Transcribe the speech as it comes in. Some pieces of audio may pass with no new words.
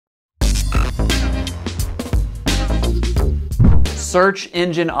Search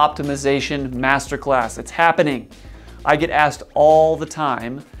Engine Optimization Masterclass. It's happening. I get asked all the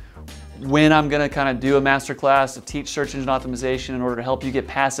time when I'm gonna kind of do a masterclass to teach search engine optimization in order to help you get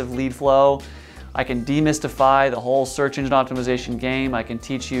passive lead flow. I can demystify the whole search engine optimization game. I can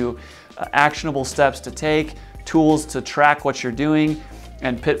teach you actionable steps to take, tools to track what you're doing,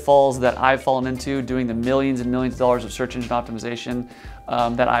 and pitfalls that I've fallen into doing the millions and millions of dollars of search engine optimization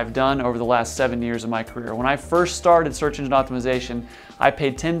that I've done over the last 7 years of my career. When I first started search engine optimization, I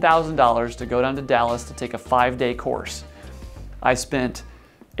paid $10,000 to go down to Dallas to take a 5-day course. I spent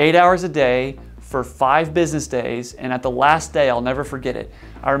 8 hours a day for 5 business days, and at the last day, I'll never forget it.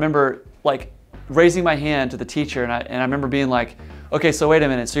 I remember like raising my hand to the teacher, and I remember being like, okay, so wait a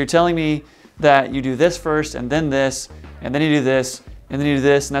minute, so you're telling me that you do this first, and then this, and then you do this, and then you do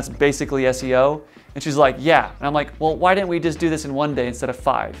this, and that's basically SEO? And she's like, yeah. And I'm like, well, why didn't we just do this in 1 day instead of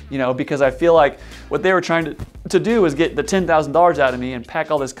 5? You know, because I feel like what they were trying to do was get the $10,000 out of me and pack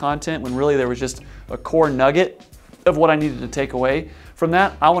all this content when really there was just a core nugget of what I needed to take away from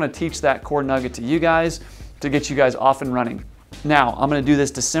that. I want to teach that core nugget to you guys to get you guys off and running. Now, I'm going to do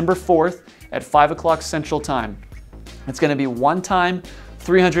this December 4th at 5 o'clock Central Time. It's going to be one time,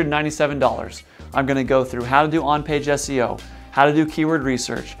 $397. I'm going to go through how to do on-page SEO, how to do keyword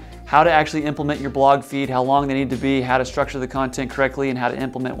research, how to actually implement your blog feed, how long they need to be, how to structure the content correctly, and how to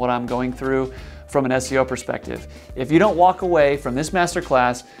implement what I'm going through from an SEO perspective. If you don't walk away from this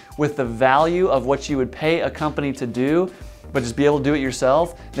masterclass with the value of what you would pay a company to do, but just be able to do it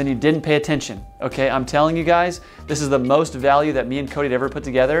yourself, then you didn't pay attention, okay? I'm telling you guys, this is the most value that me and Cody had ever put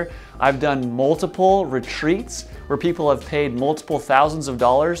together. I've done multiple retreats where people have paid multiple thousands of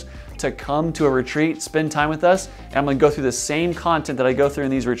dollars to come to a retreat, spend time with us, and I'm gonna go through the same content that I go through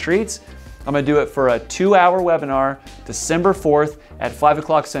in these retreats. I'm gonna do it for a 2-hour webinar, December 4th at 5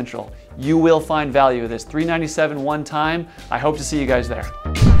 o'clock Central. You will find value of this. $397 one time. I hope to see you guys there.